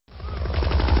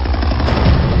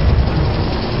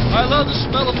love the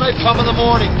smell of napalm in the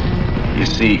morning. You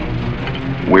see,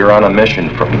 we're on a mission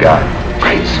from God.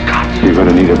 Great Scott. You're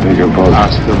gonna need a bigger boat.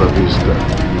 Hasta la vista,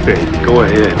 baby. Go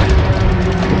ahead.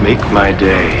 Make my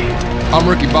day. I'm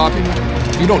Ricky Bobby.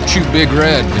 If you don't chew Big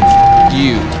Red, then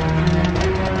you.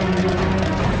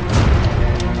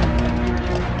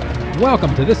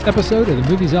 Welcome to this episode of the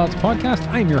Movie Zealots Podcast.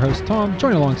 I'm your host, Tom,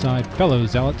 joined alongside fellow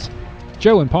Zealots,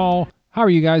 Joe and Paul. How are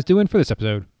you guys doing for this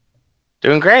episode?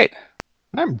 Doing great.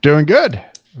 I'm doing good.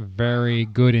 Very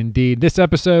good indeed. This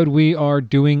episode, we are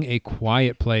doing A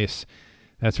Quiet Place.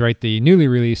 That's right, the newly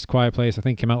released Quiet Place. I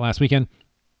think it came out last weekend.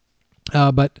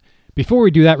 But before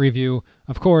we do that review,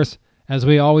 of course, as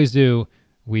we always do,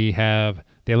 we have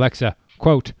the Alexa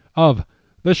quote of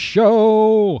the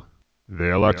show.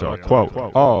 The Alexa quote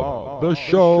of the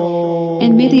show.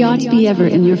 And may the odds be ever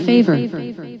in your favor.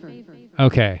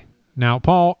 Okay. Now,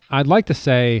 Paul, I'd like to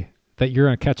say that you're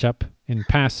going to catch up and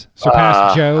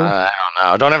surpass Joe. I don't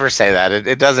know. Don't ever say that.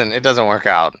 It doesn't work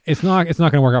out. It's not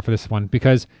going to work out for this one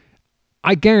because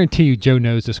I guarantee you Joe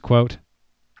knows this quote.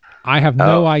 I have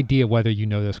no idea whether you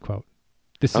know this quote.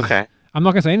 Okay. I'm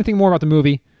not going to say anything more about the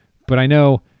movie, but I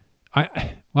know I'm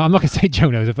not going to say Joe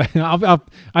knows it.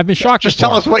 I've been shocked. Just before.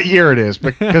 tell us what year it is,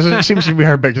 because it seems to be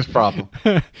our biggest problem.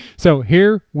 So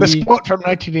here this quote from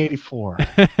 1984.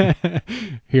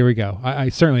 Here we go. I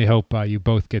certainly hope you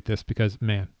both get this because,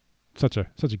 man, such a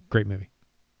great movie.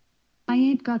 I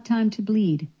ain't got time to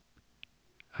bleed.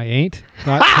 I ain't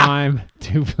got time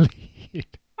to bleed.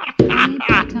 I ain't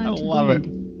got time I to love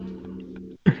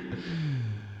bleed. it.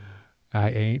 I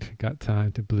ain't got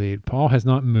time to bleed. Paul has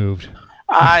not moved.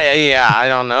 I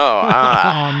don't know.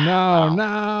 Oh,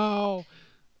 no.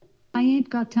 I ain't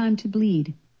got time to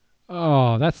bleed.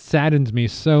 Oh, that saddens me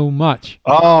so much.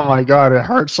 Oh my God, it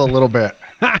hurts a little bit.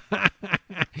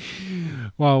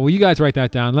 Well, will you guys write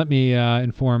that down? Let me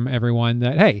inform everyone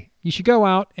that, hey, you should go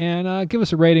out and give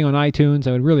us a rating on iTunes.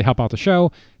 That would really help out the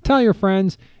show. Tell your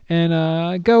friends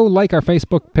and go like our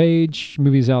Facebook page,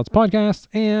 Movie Zealots Podcast,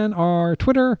 and our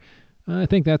Twitter. I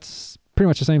think that's pretty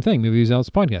much the same thing, Movie Zealots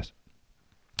Podcast.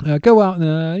 Go out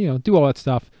and do all that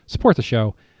stuff. Support the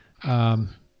show. That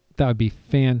would be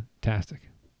fantastic.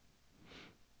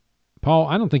 Paul,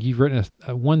 I don't think you've written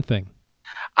a one thing.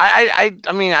 I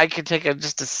mean, I could take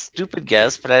just a stupid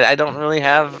guess, but I don't really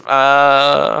have.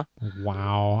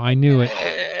 Wow, I knew it.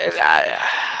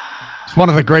 It's one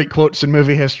of the great quotes in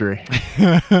movie history.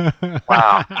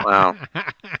 Wow.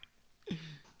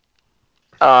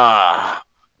 Wow.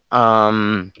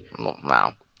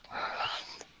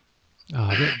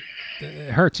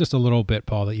 It hurts just a little bit,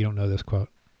 Paul, that you don't know this quote.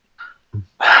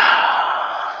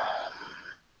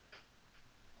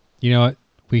 You know what?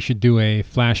 We should do a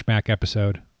flashback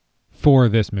episode for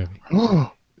this movie.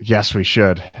 Yes, we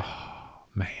should. Oh,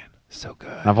 man. So good.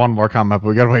 I have one more comment, but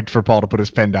we got to wait for Paul to put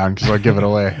his pen down because I'll give it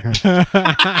away. All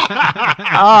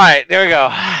right, there we go.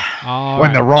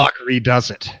 When The Rock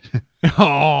redoes it.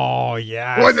 Oh,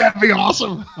 yeah. Wouldn't that be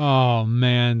awesome? Oh,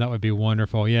 man, that would be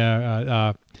wonderful.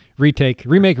 Yeah. Remake,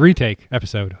 retake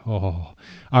episode. Oh,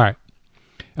 all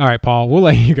right, Paul, we'll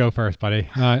let you go first, buddy.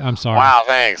 I'm sorry. Wow,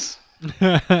 thanks.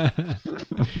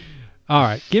 All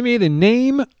right, give me the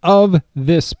name of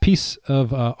this piece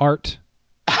of art.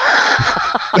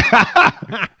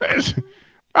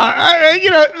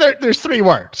 There's three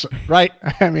words, right?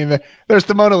 I mean, there's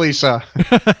the Mona Lisa,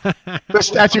 the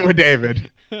Statue of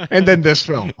David, and then this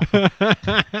film.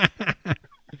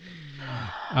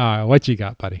 What you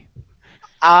got, buddy?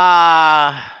 No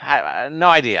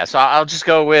idea. So I'll just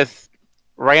go with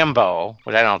Rambo,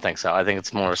 which I don't think so. I think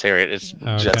it's more serious.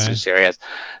 It's just as serious.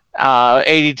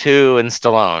 82 and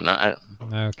Stallone.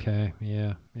 Okay.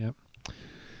 Yeah. Yep.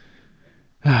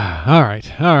 All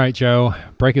right, Joe.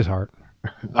 Break his heart.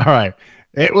 All right.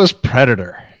 It was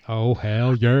Predator. Oh,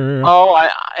 hell yeah. Oh,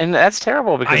 and that's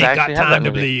terrible because I ain't actually got have time that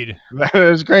to movie. bleed. That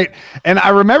was great. And I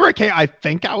remember it came, I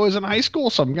think I was in high school,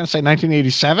 so I'm going to say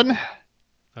 1987.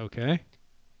 Okay.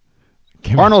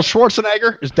 Arnold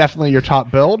Schwarzenegger is definitely your top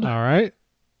build. All right.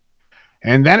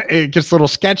 And then it gets a little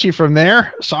sketchy from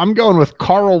there. So I'm going with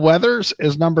Carl Weathers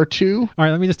as number 2. All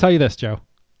right, let me just tell you this, Joe.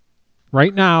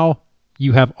 Right now,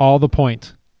 you have all the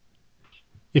points.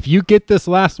 If you get this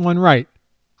last one right,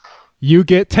 you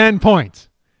get 10 points.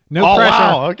 No pressure.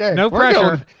 Wow, okay. No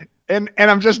pressure. And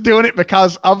I'm just doing it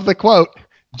because of the quote,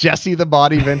 Jesse the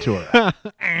Body Ventura.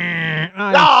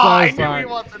 I'm so sorry.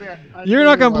 You're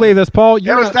not going to believe this, Paul.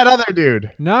 It was that other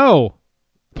dude. No.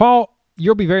 Paul,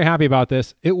 you'll be very happy about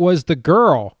this. It was the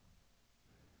girl.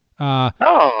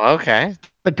 Oh, okay.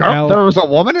 The girl. There was a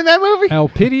woman in that movie?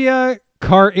 Elpidia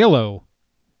Carrillo.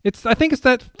 I think it's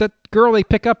that girl they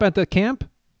pick up at the camp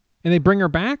and they bring her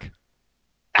back.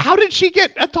 How did she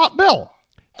get a top bill?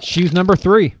 She's number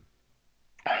 3.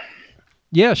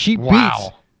 Yeah, she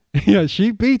Wow. beats. Yeah,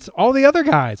 she beats all the other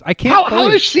guys. I can't. How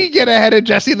does she get ahead of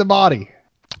Jessie the Body?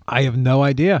 I have no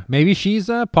idea. Maybe she's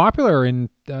popular in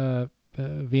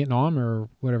Vietnam or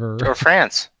whatever. Or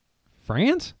France.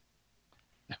 France?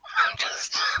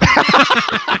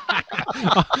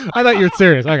 I thought you were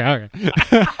serious. Okay.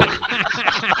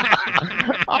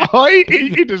 Oh,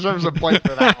 he deserves a point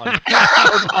for that one. That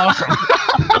was awesome.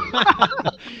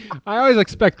 I always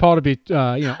expect Paul to be,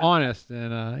 honest,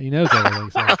 and he knows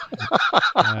everything. So,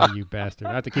 you bastard!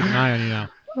 I have to keep an eye on you now.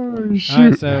 Oh, All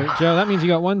right, so Joe, that means you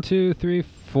got 1, 2, 3,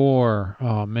 4.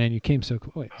 Oh man, you came so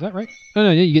close. Wait, is that right? Oh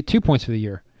no, you get 2 points for the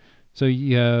year. So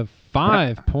you have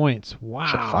 5 points.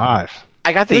 Wow. 5.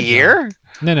 I got the year?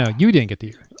 No, you didn't get the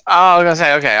year. Oh, I was going to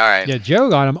say, okay, all right. Yeah, Joe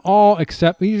got them all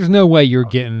except there's no way you're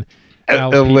getting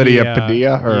Lydia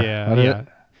Padilla? Or yeah.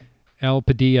 El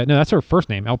Padilla. No, that's her first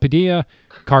name. El Padilla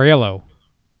Carriello.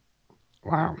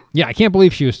 Wow. Yeah, I can't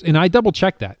believe she was. And I double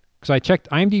checked that because I checked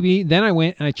IMDb, then I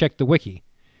went and I checked the wiki,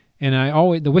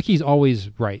 and the wiki's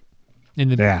always right.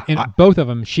 In both of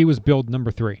them, she was billed number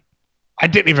 3. I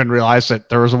didn't even realize that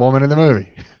there was a woman in the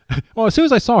movie. Well, as soon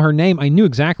as I saw her name, I knew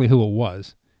exactly who it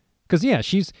was. Because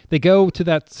they go to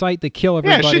that site, they kill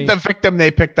everybody. Yeah, she's the victim they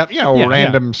picked up.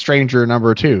 Random stranger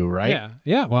number 2, right?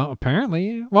 Yeah. Well,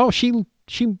 apparently,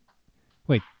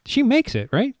 she makes it,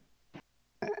 right?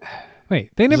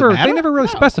 Wait, they never really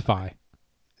specify.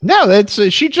 No,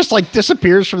 she just like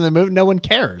disappears from the movie. No one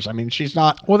cares. I mean, she's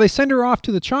not. Well, they send her off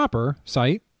to the chopper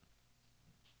site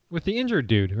with the injured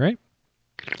dude, right?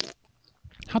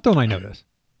 How don't I know this?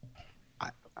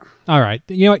 All right,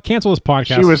 you know what? Cancel this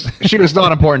podcast. She was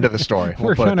not important to the story.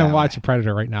 We're trying to watch a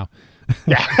Predator right now.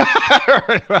 Yeah,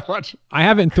 I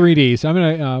have it in 3D, so I'm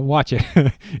gonna watch it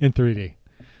in 3D.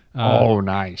 Oh,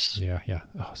 nice. Yeah.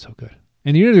 Oh, so good.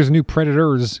 And there's new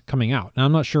Predators coming out. Now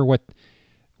I'm not sure what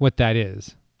that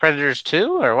is. Predators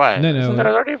 2 or what? No. Isn't there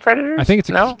already Predators? I think it's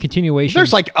a continuation.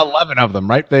 There's like 11 of them,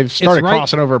 right? They've started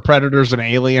crossing over Predators and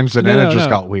Aliens, and then it just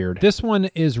got weird. This one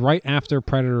is right after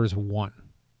Predators 1.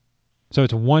 So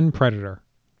it's one Predator.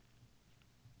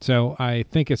 So I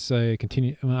think it's a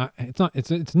continue. It's not.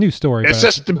 It's a new story. It's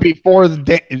just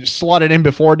slotted in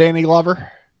before Danny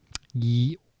Glover.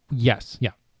 Yes.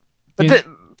 Yeah. But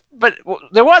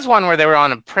there was one where they were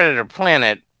on a Predator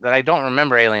planet that I don't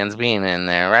remember aliens being in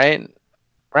there, right?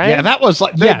 Right? Yeah, that was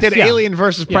like they did Alien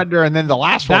versus Predator, and then the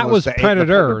last one was the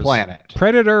Predators. Planet.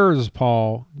 Predators,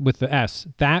 Paul, with the S.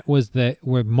 That was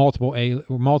where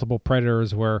multiple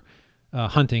predators were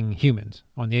hunting humans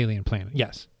on the alien planet.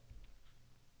 Yes.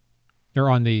 They're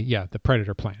on the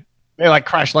Predator planet. They like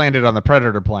crash landed on the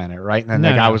Predator planet, right? And then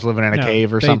the guy was living in a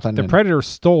cave or something. The Predators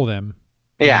stole them.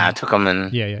 Yeah, I took them in.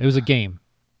 Yeah. It was a game.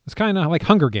 It's kind of like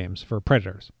Hunger Games for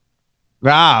Predators.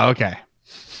 Ah, okay.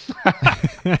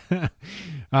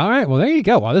 All right. Well, there you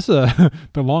go. Well, this is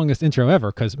the longest intro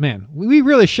ever because, man, we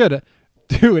really should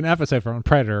do an episode on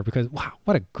Predator because, wow,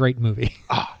 what a great movie.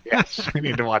 Oh, yes. We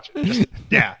need to watch it.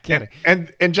 Yeah.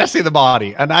 And Jessie the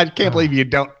Body. And I can't believe you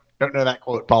don't know that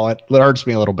quote, Paul. It hurts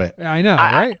me a little bit. I know,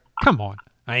 right? Come on.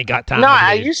 I ain't got time. No,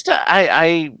 I used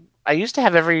to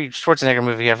have every Schwarzenegger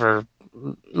movie ever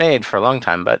made for a long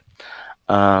time, but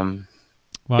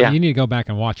you need to go back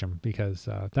and watch them because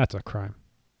that's a crime.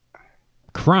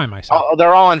 I say. Oh,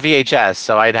 they're all on VHS,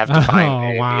 so I'd have to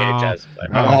find VHS.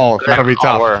 That'll be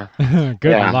tough.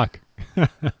 Good luck.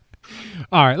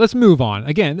 All right, let's move on.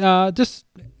 Again, just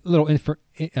a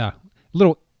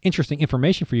little interesting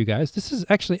information for you guys. This is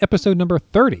actually episode number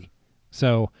 30.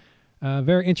 So,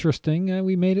 very interesting.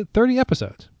 We made it 30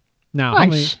 episodes. Now,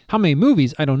 nice. how many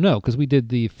movies? I don't know because we did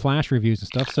the Flash reviews and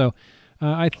stuff. So,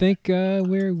 I think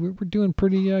we're doing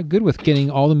pretty good with getting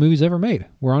all the movies ever made.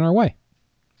 We're on our way.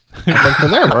 I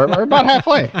think we're about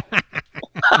halfway.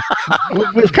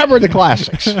 We've covered the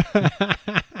classics.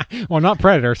 Well, not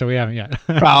Predator, so we haven't yet.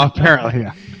 Well, apparently,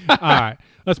 yeah. All right,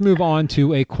 let's move on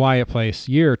to A Quiet Place,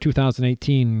 year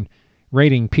 2018,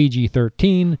 rating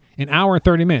PG-13, an hour and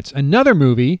 30 minutes. Another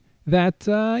movie that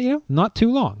not too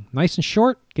long, nice and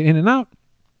short, get in and out.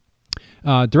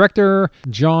 Director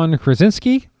John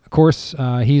Krasinski. Of course,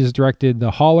 he's directed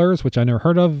The Haulers, which I never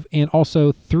heard of, and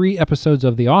also 3 episodes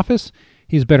of The Office.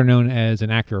 He's better known as an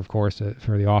actor, of course,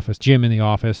 for The Office, Jim in The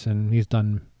Office, and he's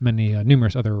done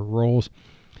numerous other roles.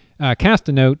 Cast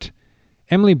a note: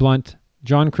 Emily Blunt,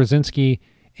 John Krasinski,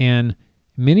 and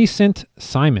Millicent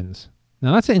Simmonds.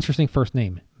 Now, that's an interesting first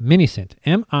name. Millicent.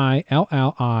 Millicent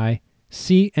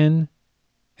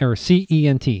or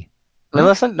C-E-N-T.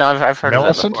 Millicent? No, I've heard of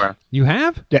that before. You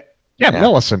have? Yeah,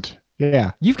 Millicent.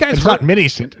 Yeah. You guys it's not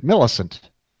Millicent. Millicent.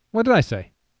 What did I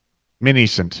say?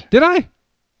 Minicent. Did I?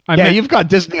 Yeah, you've got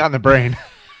Disney on the brain.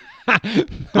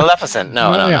 Maleficent.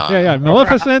 No. Yeah.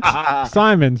 Maleficent,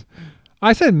 Simons.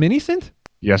 I said Minicent?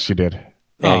 Yes, you did.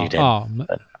 Yeah, you did.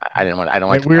 But I didn't want. I don't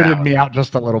like. It weirded me out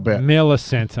just a little bit.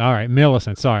 Millicent. All right,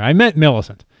 Millicent. Sorry, I meant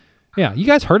Millicent. Yeah, you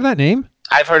guys heard of that name?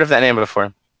 I've heard of that name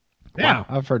before. Yeah,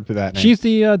 I've heard of that name. She's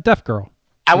the deaf girl.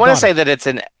 I want to say that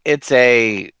it's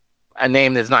a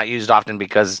name that's not used often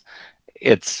because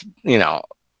it's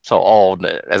so old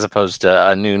as opposed to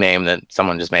a new name that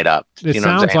someone just made up. It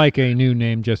sounds like a new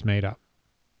name just made up.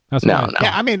 That's no.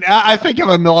 Yeah, I mean, I think of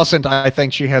a Millicent. I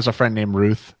think she has a friend named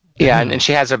Ruth. Yeah, and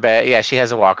she has she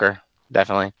has a walker,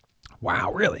 definitely.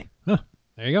 Wow, really? Huh.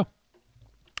 There you go.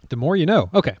 The more you know.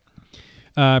 Okay.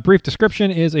 Brief description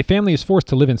is a family is forced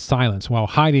to live in silence while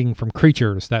hiding from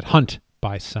creatures that hunt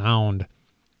by sound.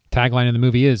 Tagline in the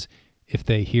movie is, if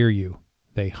they hear you,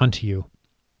 they hunt you.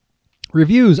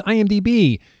 Reviews,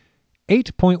 IMDb,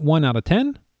 8.1 out of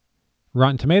 10.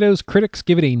 Rotten Tomatoes, critics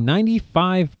give it a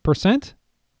 95%,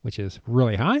 which is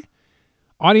really high.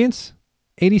 Audience,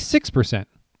 86%.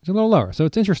 It's a little lower. So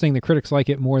it's interesting the critics like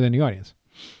it more than the audience.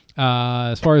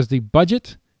 As far as the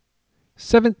budget,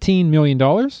 $17 million.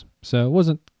 So it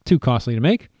wasn't too costly to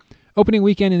make. Opening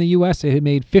weekend in the U.S., it had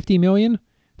made $50 million.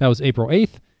 That was April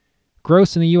 8th.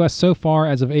 Gross in the U.S. so far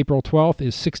as of April 12th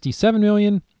is $67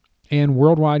 million. And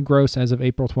worldwide gross as of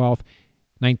April 12th,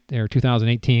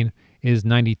 2018, is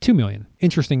 $92 million.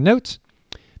 Interesting notes.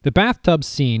 The bathtub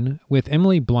scene with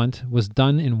Emily Blunt was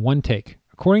done in one take.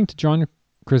 According to John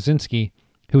Krasinski,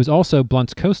 who is also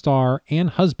Blunt's co-star and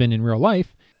husband in real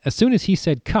life, as soon as he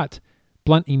said cut,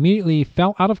 Blunt immediately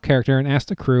fell out of character and asked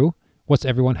the crew, what's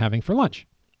everyone having for lunch?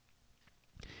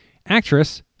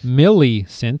 Actress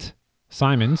Millicent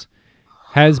Simons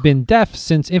has been deaf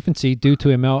since infancy due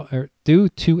to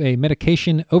a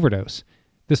medication overdose.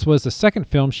 This was the second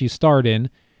film she starred in,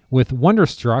 with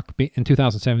Wonderstruck in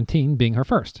 2017 being her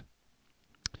first.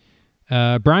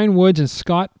 Brian Woods and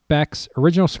Scott Beck's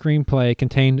original screenplay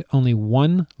contained only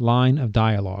one line of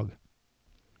dialogue.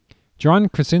 John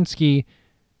Krasinski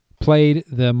played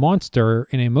the monster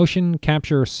in a motion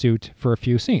capture suit for a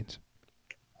few scenes.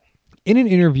 In an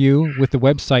interview with the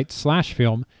website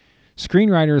 /Film,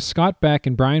 screenwriters Scott Beck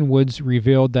and Brian Woods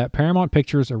revealed that Paramount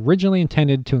Pictures originally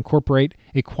intended to incorporate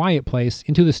A Quiet Place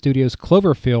into the studio's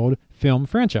Cloverfield film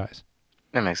franchise.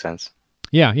 That makes sense.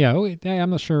 Yeah. I'm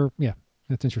not sure. Yeah,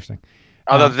 that's interesting.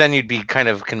 Although then you'd be kind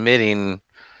of committing...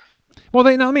 Well,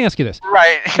 now let me ask you this.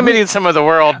 Right, committing some of the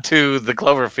world to the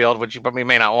Cloverfield, which you probably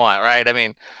may not want, right? I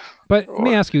mean... But let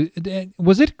me ask you,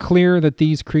 was it clear that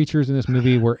these creatures in this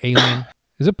movie were alien?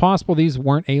 Is it possible these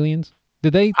weren't aliens?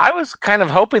 Did they? I was kind of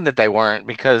hoping that they weren't,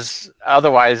 because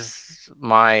otherwise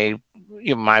my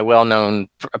well-known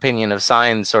opinion of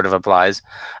Signs sort of applies.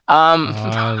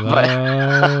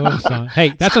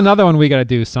 Hey, that's another one we got to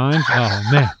do. Signs. Oh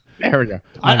man, there we go.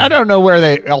 I don't know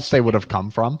where else they would have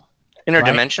come from.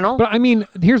 Interdimensional? Right? But I mean,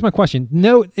 here's my question.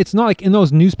 No, it's not like in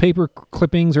those newspaper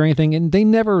clippings or anything, and they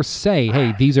never say,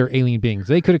 "Hey, these are alien beings."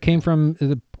 They could have came from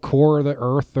the core of the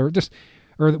Earth, or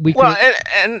we. Well,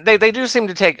 and they do seem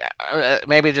to take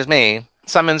maybe just me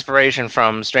some inspiration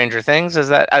from Stranger Things. Is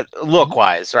that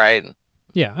look-wise, right?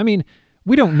 Yeah, I mean,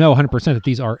 we don't know 100% that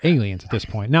these are aliens at this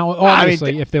point. Now,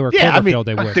 obviously, if they were Cloverfield,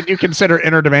 they would. Did you consider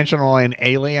interdimensional and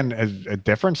alien as a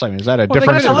difference? I mean, is that a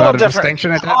difference without a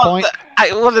distinction at that point?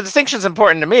 The distinction is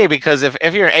important to me because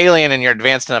if you're an alien and you're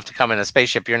advanced enough to come in a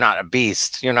spaceship, you're not a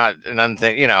beast. You're not an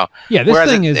unthing, Yeah, this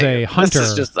thing is a hunter. This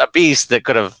is just a beast that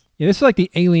could have... Yeah, this is like the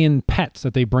alien pets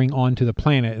that they bring onto the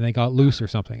planet and they got loose or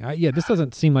something. This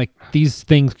doesn't seem like these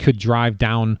things could drive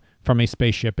down from a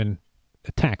spaceship and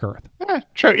attack Earth.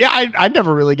 True. Yeah, I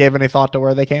never really gave any thought to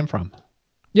where they came from.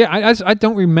 Yeah, I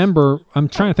don't remember. I'm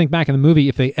trying to think back in the movie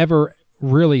if they ever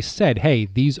really said, "Hey,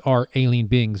 these are alien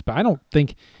beings," but I don't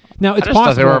think. Now it's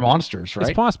possible they were monsters, right?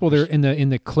 It's possible they're in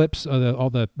the clips of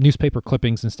all the newspaper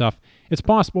clippings and stuff. It's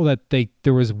possible that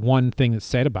there was one thing that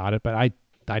said about it, but I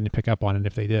didn't pick up on it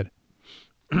if they did.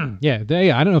 I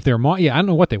don't know if they were. I don't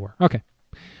know what they were. Okay,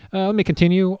 let me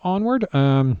continue onward.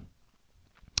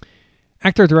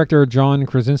 Actor-director John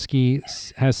Krasinski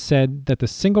has said that the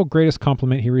single greatest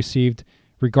compliment he received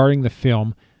regarding the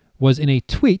film was in a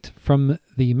tweet from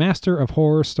the master of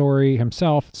horror story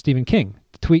himself, Stephen King.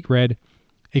 The tweet read,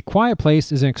 "A Quiet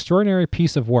Place is an extraordinary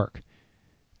piece of work.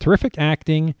 Terrific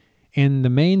acting, and the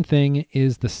main thing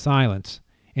is the silence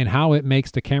and how it makes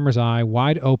the camera's eye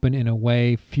wide open in a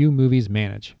way few movies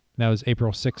manage." That was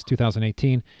April 6,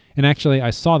 2018. And actually, I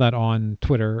saw that on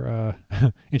Twitter.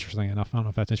 Interesting enough. I don't know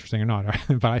if that's interesting or not,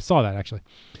 but I saw that actually.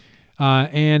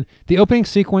 And the opening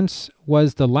sequence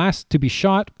was the last to be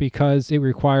shot because it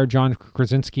required John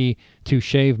Krasinski to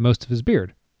shave most of his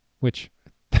beard, which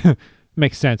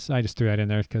makes sense. I just threw that in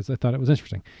there because I thought it was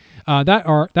interesting.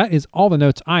 That is all the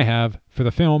notes I have for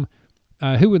the film.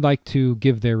 Who would like to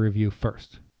give their review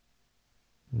first?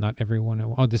 Not everyone.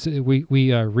 Oh, this is, we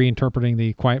reinterpreting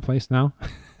The Quiet Place now.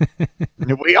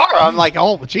 We are. I'm like,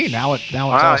 oh, gee, now it's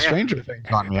all Stranger Things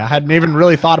on me. I hadn't even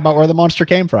really thought about where the monster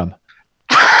came from.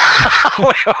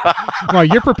 Well,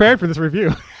 you're prepared for this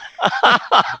review.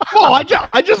 Well,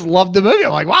 I just loved the movie.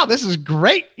 I'm like, wow, this is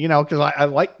great. Because I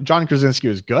like John Krasinski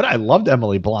was good. I loved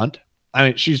Emily Blunt. I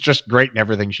mean, she's just great in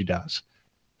everything she does.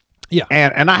 Yeah,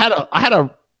 and I had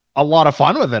a lot of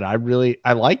fun with it.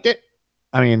 I liked it.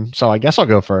 I mean, so I guess I'll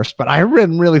go first. But I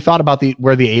hadn't really thought about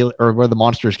where the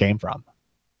monsters came from.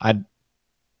 I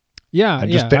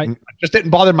just didn't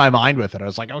bother my mind with it. I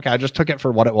was like, okay, I just took it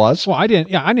for what it was. Well, I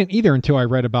didn't either until I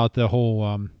read about the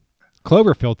whole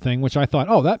Cloverfield thing, which I thought,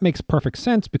 oh, that makes perfect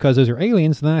sense because those are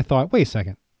aliens. And then I thought, wait a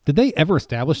second, did they ever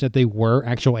establish that they were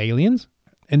actual aliens?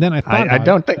 And then I thought, I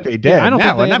don't think they did.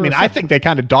 Yeah, I think they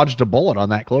kind of dodged a bullet on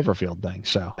that Cloverfield thing.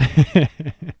 So,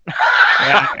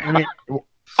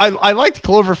 I liked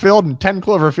Cloverfield, and 10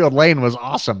 Cloverfield Lane was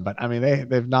awesome, but I mean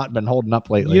they've not been holding up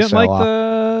lately. You didn't like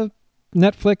the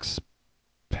Netflix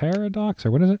Paradox,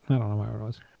 or what is it? I don't know what it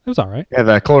was. It was all right. Yeah,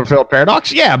 the Cloverfield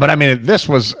Paradox. Yeah, but I mean this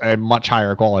was a much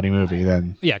higher quality movie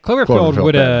than Cloverfield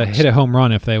would have hit a home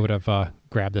run if they would have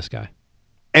grabbed this guy.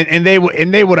 And they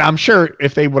would. I'm sure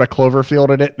if they would have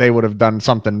Cloverfielded it, they would have done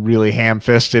something really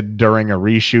ham-fisted during a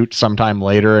reshoot sometime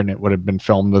later, and it would have been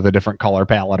filmed with a different color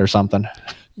palette or something.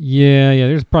 Yeah.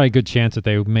 There's probably a good chance that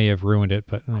they may have ruined it,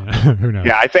 but who knows?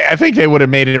 Yeah, I think they would have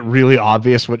made it really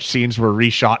obvious which scenes were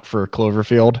reshot for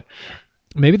Cloverfield.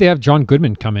 Maybe they have John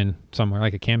Goodman come in somewhere,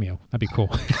 like a cameo. That'd be cool.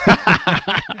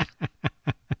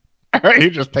 He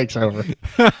just takes over.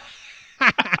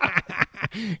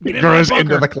 He grows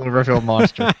into the Cloverfield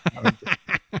monster.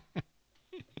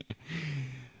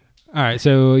 All right,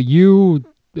 so you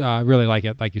really like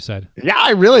it, like you said. Yeah,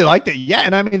 I really liked it. Yeah,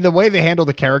 and I mean the way they handle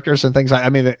the characters and things. I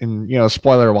mean, and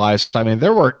spoiler wise, I mean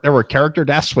there were character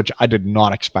deaths which I did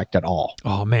not expect at all.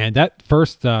 Oh man, that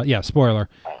first spoiler,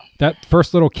 that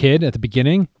first little kid at the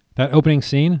beginning, that opening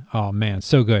scene. Oh man,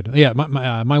 so good. Yeah,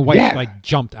 my wife like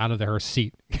jumped out of her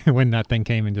seat when that thing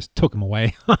came and just took him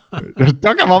away.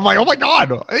 Took him. I'm like, oh my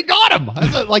god, they got him.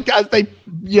 Like as they,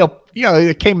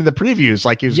 it came in the previews,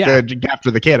 like he was good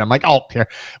after the kid. I'm like, oh, here,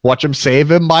 watch him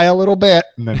save him by a little bit,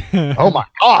 and then, oh my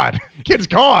god, kid's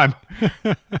gone.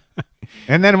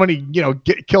 And then when he,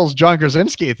 kills John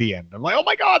Krasinski at the end, I'm like, oh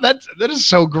my god, that is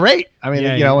so great. I mean,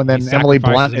 and then Emily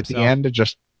Blunt at the end, it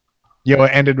just, it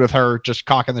ended with her just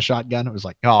cocking the shotgun. It was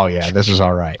like, oh yeah, this is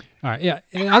all right. All right, yeah.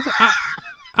 And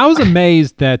I was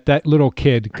amazed that little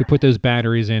kid could put those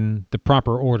batteries in the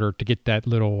proper order to get that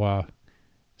little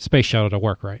space shuttle to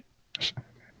work right.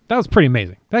 That was pretty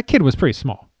amazing. That kid was pretty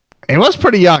small. He was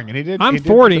pretty young, and he did. I'm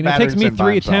 40, and it takes me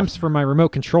 3 attempts for my remote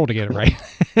control to get it right.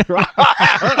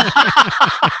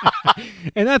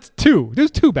 And that's 2.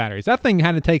 There's 2 batteries. That thing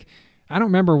had to take. I don't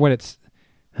remember what it's.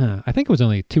 I think it was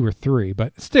only 2 or 3,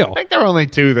 but still. I think there were only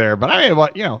 2 there, but I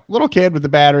mean, little kid with the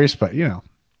batteries, but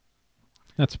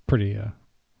that's pretty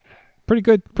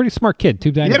good, pretty smart kid.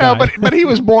 Too bad. But he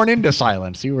was born into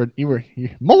silence. You were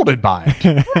molded by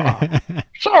it.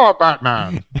 Sorry,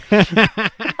 Batman.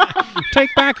 Take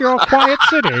back your quiet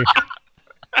city.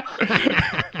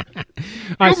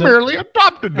 You merely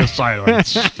adopted the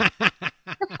silence.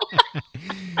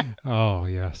 Oh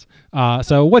yes.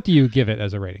 So what do you give it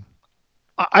as a rating?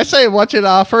 I say watch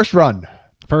it first run.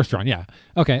 First run, yeah.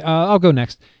 Okay, I'll go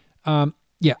next.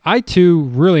 Yeah, I too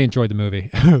really enjoyed the movie.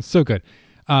 So good.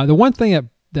 The one thing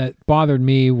that bothered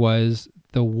me was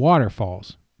the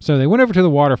waterfalls. So they went over to the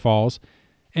waterfalls,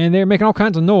 and they're making all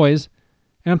kinds of noise.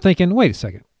 And I'm thinking, wait a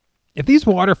second. If these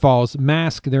waterfalls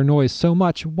mask their noise so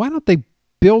much, why don't they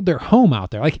build their home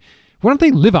out there? Like, why don't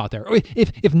they live out there?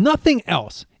 If nothing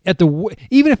else,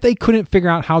 even if they couldn't figure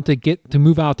out how to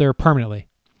move out there permanently,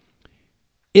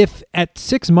 if at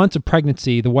 6 months of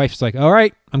pregnancy, the wife's like, all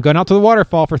right, I'm going out to the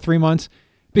waterfall for 3 months,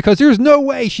 because there's no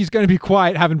way she's going to be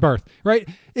quiet having birth, right?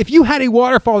 If you had a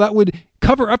waterfall that would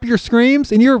cover up your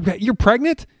screams and you're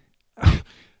pregnant,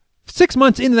 6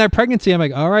 months into that pregnancy, I'm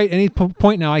like, all right, any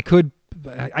point now I could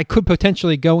I could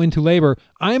potentially go into labor.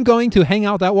 I'm going to hang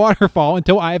out that waterfall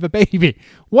until I have a baby.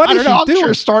 What I is don't know. she I'm doing?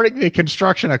 sure starting the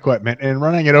construction equipment and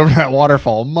running it over that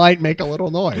waterfall might make a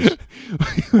little noise.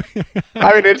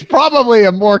 I mean, it's probably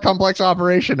a more complex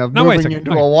operation of No, wait a moving second.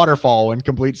 into Okay. a waterfall in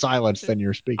complete silence than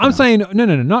you're speaking. I'm of. saying no,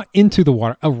 not into the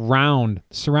water, around,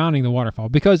 surrounding the waterfall.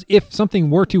 Because if something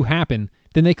were to happen,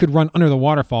 then they could run under the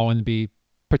waterfall and be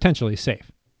potentially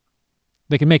safe.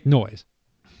 They can make noise.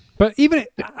 But even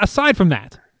aside from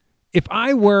that, if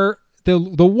I were the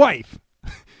wife,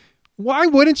 why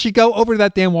wouldn't she go over to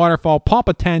that damn waterfall, pop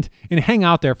a tent, and hang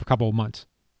out there for a couple of months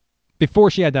before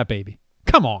she had that baby?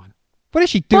 Come on. What is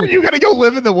she doing? Are you going to go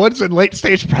live in the woods in late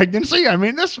stage pregnancy? I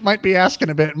mean, this might be asking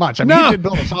a bit much. I mean, No. you did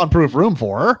build a soundproof room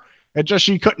for her. It just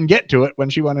she couldn't get to it when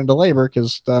she went into labor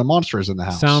because the monster is in the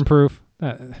house. Soundproof?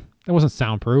 That wasn't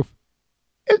soundproof.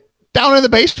 Down in the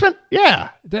basement? Yeah.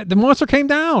 The monster came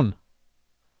down.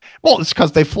 Well, it's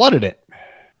because they flooded it.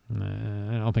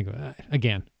 I don't think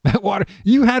again. That water.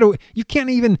 You can't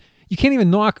even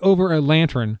knock over a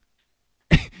lantern.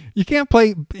 You can't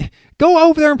play. Go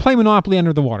over there and play Monopoly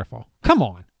under the waterfall. Come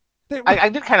on. I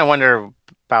did kind of wonder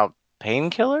about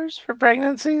painkillers for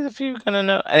pregnancy, if you're gonna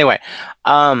know. Anyway,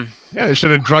 Yeah, they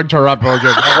should have drugged her up.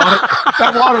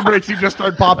 That water breaks. You just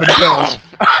start popping pills.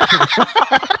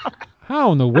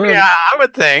 How in the world? yeah, I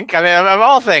would think. I mean, of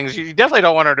all things, you definitely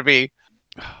don't want her to be.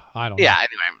 I don't know. Yeah.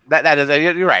 Anyway, that is.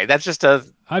 You're right. That's just a.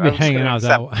 I'd be hanging out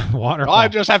that waterfall. I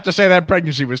just have to say that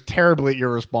pregnancy was terribly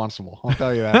irresponsible. I'll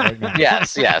tell you that right now.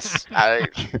 Yes.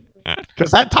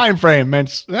 Because that time frame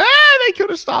meant they could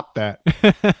have stopped that.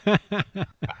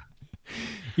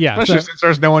 Yeah, Especially since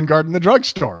there's no one guarding the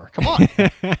drugstore. Come on. Yeah,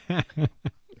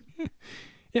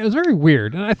 it was very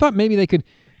weird, and I thought maybe they could.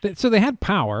 So they had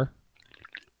power.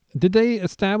 Did they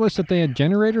establish that they had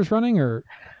generators running, or?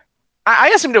 I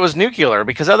assumed it was nuclear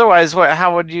because otherwise,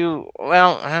 how would you?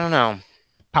 Well, I don't know.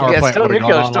 Power plant still, would've gone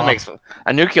nuclear on still off. makes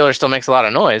a nuclear still makes a lot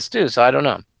of noise too. So I don't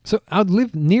know. So I'd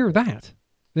live near that.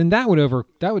 Then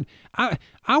I'd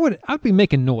be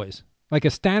making noise, like a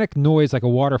static noise, like a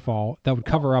waterfall that would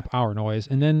cover up our noise,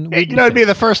 and then Hey, it'd be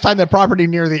the first time the property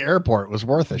near the airport was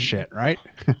worth a shit, right?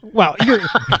 Well,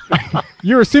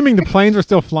 you're assuming the planes are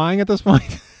still flying at this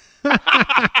point.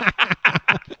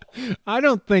 I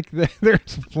don't think that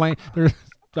there's plane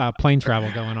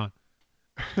travel going on.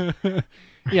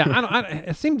 Yeah,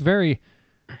 it seemed very.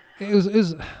 It was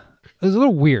a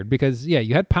little weird because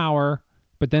you had power,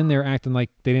 but then they're acting like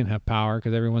they didn't have power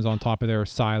because everyone's on top of their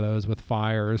silos with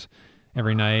fires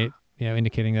every night,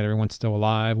 indicating that everyone's still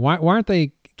alive. Why aren't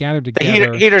they gathered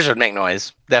together? The heaters would make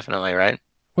noise, definitely, right?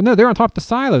 Well, no, they're on top of the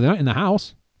silo. They're not in the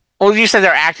house. Well, you said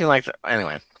they're acting like.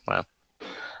 Anyway, well.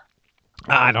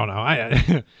 I don't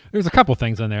know. There's a couple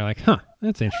things in there like,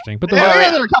 that's interesting. But there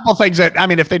are a couple things that, I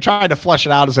mean, if they tried to flesh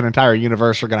it out as an entire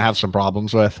universe, we're going to have some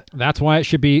problems with. That's why it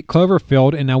should be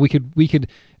Cloverfield, and now we could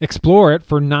explore it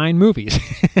for 9 movies.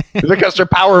 Because their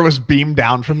power was beamed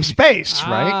down from space,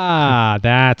 right? Ah,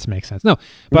 that makes sense. No,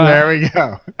 but there we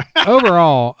go.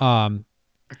 Overall,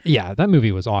 that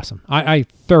movie was awesome. I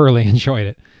thoroughly enjoyed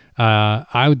it.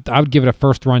 I would give it a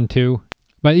first run too.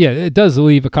 But yeah, it does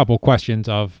leave a couple questions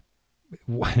of.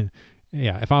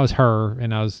 If I was her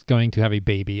and I was going to have a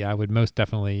baby, I would most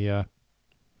definitely go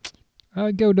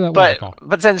to that waterfall.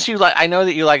 But since I know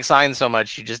that you like science so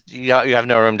much, you have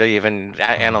no room to even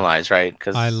analyze, right?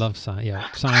 Because I love science. Yeah,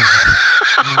 science.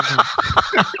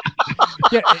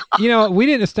 We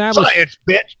didn't establish science,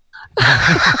 bitch.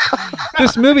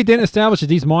 This movie didn't establish that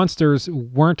these monsters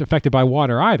weren't affected by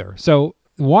water either. So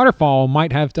waterfall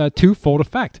might have a twofold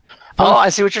effect. Oh, I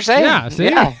see what you're saying. Yeah, see?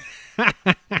 Yeah.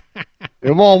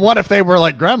 Well, what if they were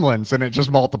like gremlins and it just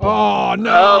multiplied? Oh,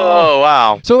 no. Oh,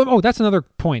 wow. So, that's another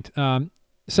point.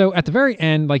 So at the very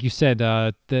end, like you said,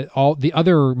 all the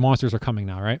other monsters are coming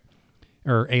now, right?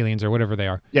 Or aliens or whatever they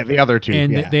are. Yeah, the other two.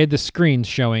 And they had the screens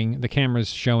showing, the cameras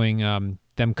showing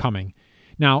them coming.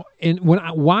 Now,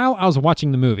 while I was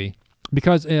watching the movie,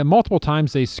 because multiple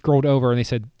times they scrolled over and they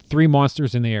said 3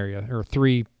 monsters in the area, or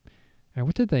 3.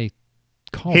 What did they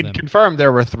call them? He'd confirmed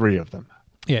there were 3 of them.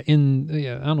 I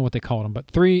don't know what they called them, but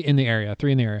 3 in the area.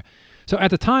 So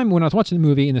at the time when I was watching the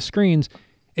movie in the screens,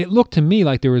 it looked to me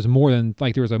like there was more than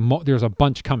there was a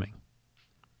bunch coming.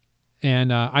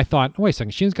 And I thought, wait a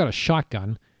second, she's got a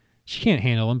shotgun, she can't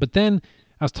handle them. But then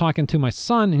I was talking to my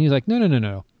son, and he's like,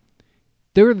 no.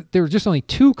 There were just only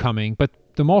 2 coming, but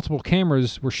the multiple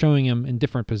cameras were showing him in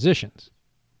different positions.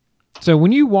 So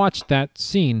when you watched that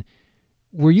scene,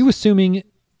 were you assuming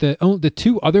the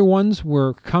 2 other ones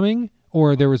were coming?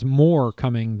 Or there was more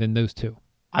coming than those 2?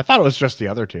 I thought it was just the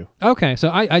other 2. Okay, so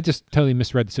I just totally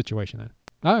misread the situation then.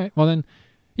 All right, well then,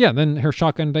 Yeah, then her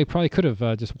shotgun, they probably could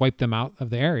have just wiped them out of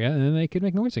the area, and then they could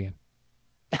make noise again.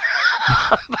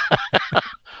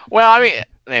 Well, I mean,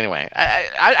 anyway,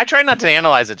 I try not to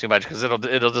analyze it too much because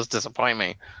it'll just disappoint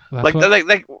me. Well,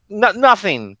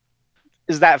 Nothing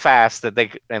is that fast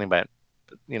that anybody,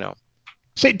 you know.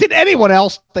 See, did anyone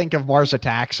else think of Mars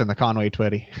Attacks in the Conway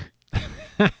Twitty?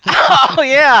 Oh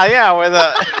yeah, where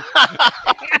the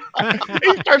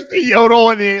he starts to yodel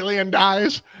and the alien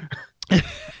dies. I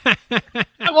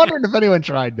wondered if anyone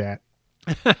tried that.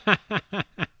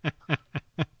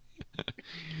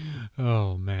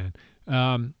 Oh man.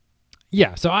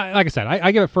 Yeah, so like I said,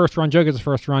 I give it first run. Joe gives it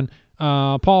first run.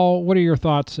 Paul, what are your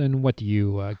thoughts, and what do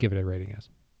you give it a rating as?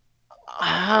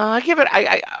 I give it.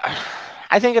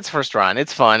 I think it's first run.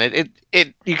 It's fun. It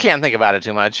you can't think about it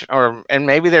too much, and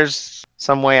maybe there's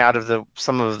some way out of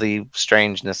some of the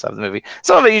strangeness of the movie.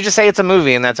 Some of it you just say it's a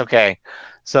movie, and that's okay.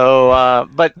 So,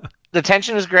 but the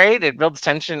tension is great. It builds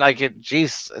tension.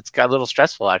 It's got a little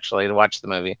stressful actually to watch the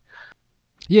movie.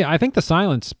 Yeah, I think the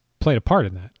silence played a part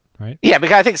in that, right? Yeah,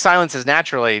 because I think silence is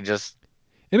naturally just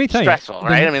stressful,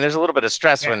 right? I mean, there's a little bit of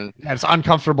stress when it's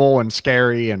uncomfortable and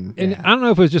scary, and I don't know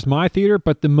if it was just my theater,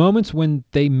 but the moments when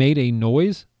they made a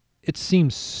noise, it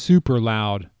seemed super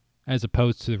loud as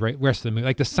opposed to the rest of the movie.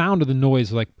 Like the sound of the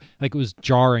noise, like it was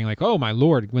jarring. Like, oh my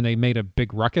lord, when they made a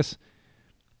big ruckus,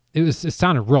 it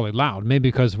sounded really loud. Maybe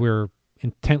because we're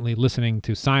intently listening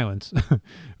to silence,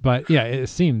 but yeah, it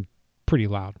seemed pretty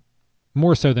loud,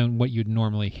 more so than what you'd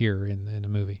normally hear in a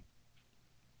movie.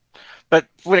 But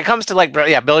when it comes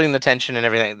to building the tension and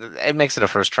everything, it makes it a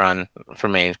first run for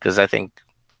me because I think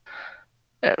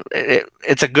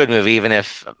it's a good movie, even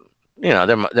if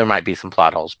there might be some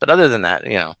plot holes. But other than that,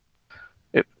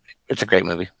 it's a great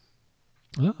movie.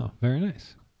 Oh, very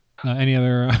nice. Any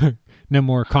other no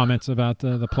more comments about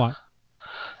the plot?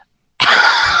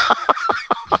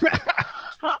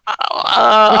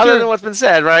 Other than what's been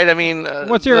said, right? I mean,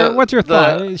 what's your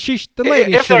thought? The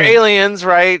lady, if they're aliens,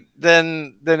 right?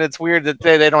 Then it's weird that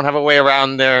they don't have a way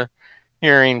around their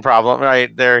hearing problem,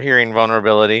 right? Their hearing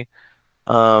vulnerability.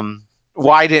 Why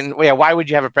would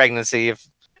you have a pregnancy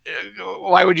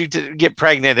why would you get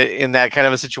pregnant in that kind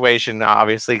of a situation?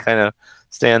 Obviously, kind of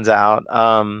stands out.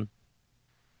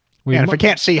 If I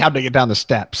can't see how to get down the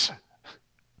steps.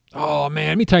 Oh man,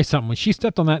 let me tell you something. When she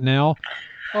stepped on that nail.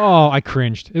 Oh, I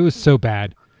cringed. It was so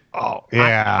bad. Oh,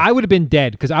 yeah. I would have been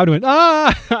dead because I would have went,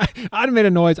 I'd have made a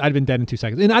noise. I'd have been dead in 2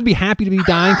 seconds. And I'd be happy to be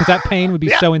dying because that pain would be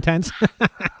so intense.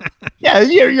 Yeah,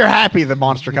 you're happy the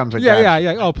monster comes and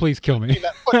yeah. Oh, please kill me.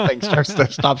 That foot thing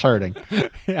stops hurting.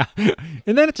 Yeah.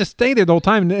 And then it just stayed there the whole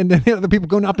time. And then the other people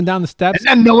going up and down the steps.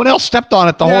 And no one else stepped on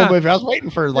it the whole movie. I was waiting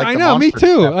for I know, me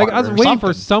too. I was waiting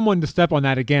for someone to step on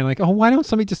that again. Like, why don't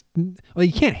somebody just... Well,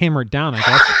 you can't hammer it down, I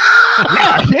guess.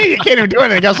 yeah, you can't even do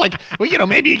anything. I was like,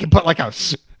 maybe you can put like a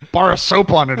bar of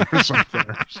soap on it or something.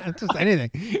 Just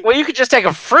anything. Well, you could just take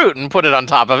a fruit and put it on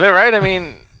top of it, right? I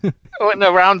mean, wouldn't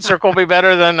a round circle be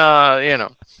better than, Yeah,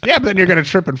 but then you're going to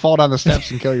trip and fall down the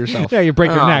steps and kill yourself. Yeah, you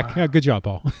break your neck. Yeah, good job,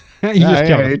 Paul.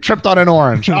 You tripped on an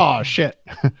orange. Oh, shit.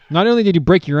 Not only did you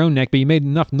break your own neck, but you made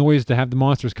enough noise to have the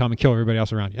monsters come and kill everybody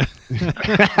else around you.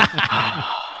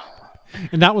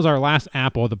 And that was our last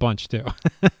apple of the bunch, too.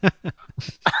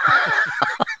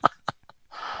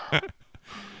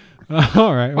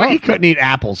 All right. Well, you couldn't eat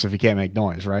apples if you can't make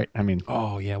noise, right? I mean.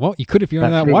 Oh, yeah. Well, you could if you're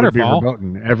in that waterfall.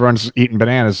 Everyone's eating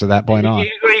bananas at that point on.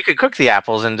 You could cook the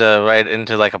apples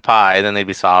into like a pie, then they'd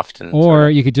be soft. Or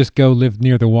you could just go live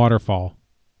near the waterfall.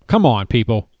 Come on,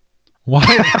 people. Why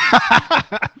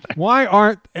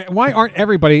aren't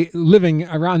everybody living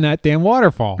around that damn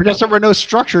waterfall? Because there were no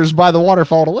structures by the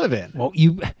waterfall to live in. Well,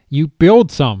 you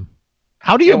build some.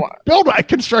 How do you build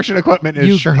construction equipment?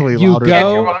 Is surely louder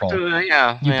than the waterfall.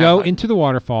 You go into the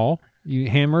waterfall. You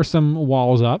hammer some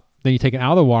walls up. Then you take it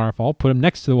out of the waterfall. Put them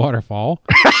next to the waterfall.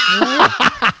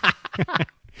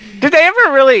 Did they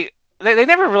ever really? They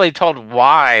never really told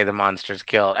why the monsters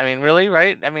killed. I mean, really,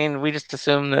 right? I mean, we just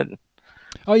assume that.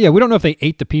 Oh yeah, we don't know if they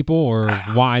ate the people or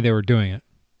why they were doing it.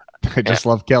 They just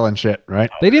love killing shit, right?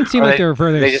 They didn't seem like they were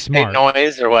very they just smart. Hate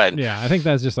noise or what? Yeah, I think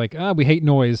that's just like we hate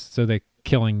noise, so they're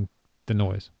killing the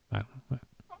noise. I don't know.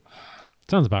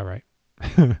 Sounds about right.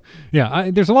 Yeah,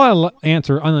 there's a lot of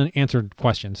unanswered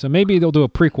questions. So maybe they'll do a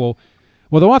prequel.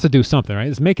 Well, they'll have to do something, right?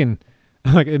 It's making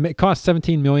it costs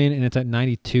 $17 million and it's at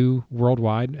 92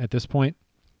 worldwide at this point.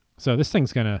 So this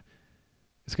thing's obviously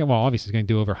it's gonna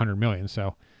do over 100 million.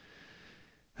 So.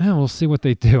 Yeah, we'll see what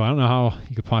they do. I don't know how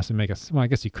you could possibly make I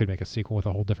guess you could make a sequel with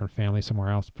a whole different family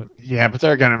somewhere else, but yeah, but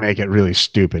they're gonna make it really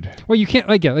stupid. Well, you can't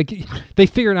they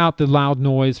figured out the loud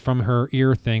noise from her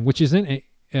ear thing, which is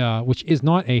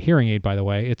not a hearing aid, by the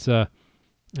way. It's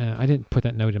I didn't put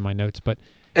that note in my notes, but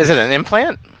Is it an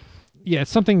implant? yeah,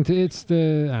 it's something. It's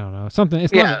the I don't know something.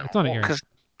 It's not. It's not an earring.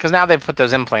 Because now they've put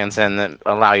those implants in that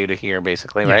allow you to hear,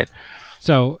 basically, Yeah. right?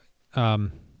 So, I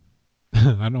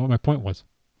don't know what my point was.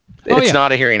 It's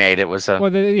not a hearing aid. It was a.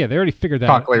 Well, they already figured that.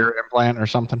 Cochlear implant or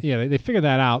something. Yeah, they figured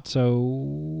that out.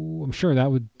 So I'm sure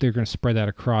they're going to spread that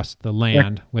across the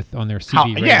land on their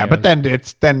CB radios. Yeah, but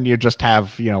then you just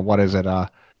have what is it?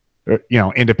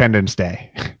 Independence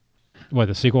Day. What,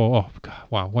 the sequel? Oh God,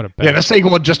 wow, what a bad. Yeah, the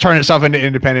sequel would just turn itself into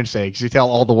Independence Day because you tell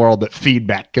all the world that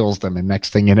feedback kills them, and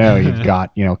next thing you know, you've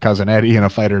got Cousin Eddie in a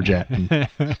fighter jet.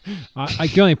 I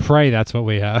can only pray that's what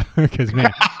we have because man,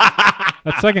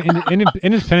 that second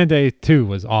Independence Day 2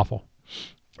 was awful.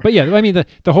 But yeah, I mean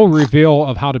the whole reveal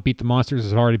of how to beat the monsters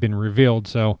has already been revealed,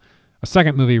 so a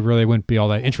second movie really wouldn't be all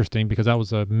that interesting because that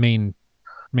was a main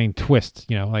twist.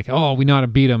 Like, oh, we know how to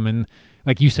beat them, and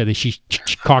like you said, she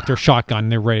cocked her shotgun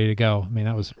and they're ready to go. I mean,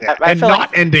 that was... Yeah, and not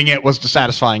ending it was the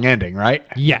satisfying ending, right?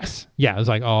 Yes. Yeah, it was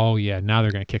like, oh, yeah, now they're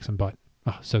going to kick some butt.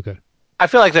 Oh, so good. I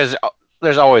feel like there's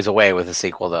always a way with a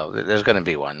sequel, though. There's going to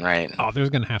be one, right? Oh, there's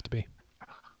going to have to be.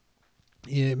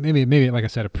 Yeah, maybe, like I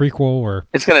said, a prequel or...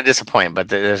 It's going to disappoint, but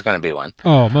there's going to be one.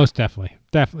 Oh, most definitely.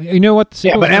 Definitely. You know what?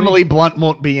 Yeah, but Emily Blunt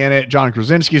won't be in it. John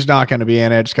Krasinski's not going to be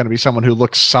in it. It's going to be someone who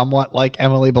looks somewhat like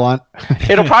Emily Blunt.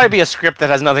 It'll probably be a script that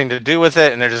has nothing to do with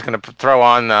it, and they're just going to throw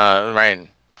on right.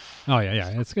 Oh yeah.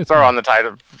 It's throw on the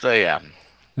title. So yeah,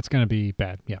 it's going to be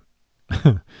bad. Yeah.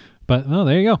 But well,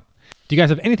 there you go. Do you guys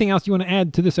have anything else you want to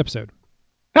add to this episode?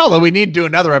 No, though we need to do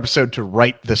another episode to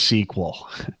write the sequel.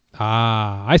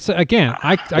 I say again.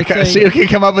 I so you can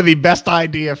come up with the best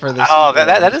idea for this. Oh,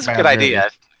 that is a good idea.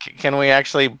 Can we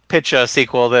actually pitch a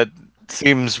sequel that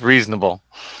seems reasonable?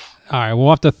 All right,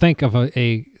 we'll have to think of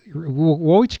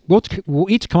we'll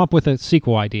each come up with a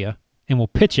sequel idea, and we'll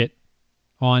pitch it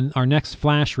on our next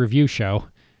Flash review show,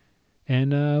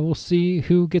 and we'll see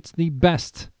who gets the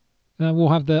best. We'll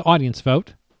have the audience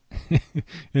vote,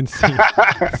 and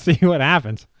see what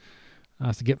happens. I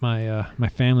have to get my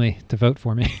family to vote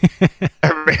for me.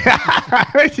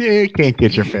 You can't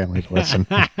get your family to listen.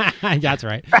 That's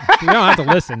right. You don't have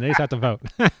to listen. They just have to vote.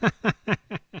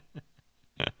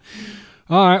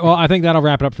 All right. Well, I think that'll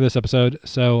wrap it up for this episode.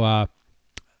 So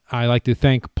I'd like to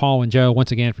thank Paul and Joe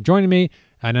once again for joining me.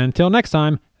 And until next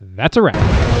time, that's a wrap.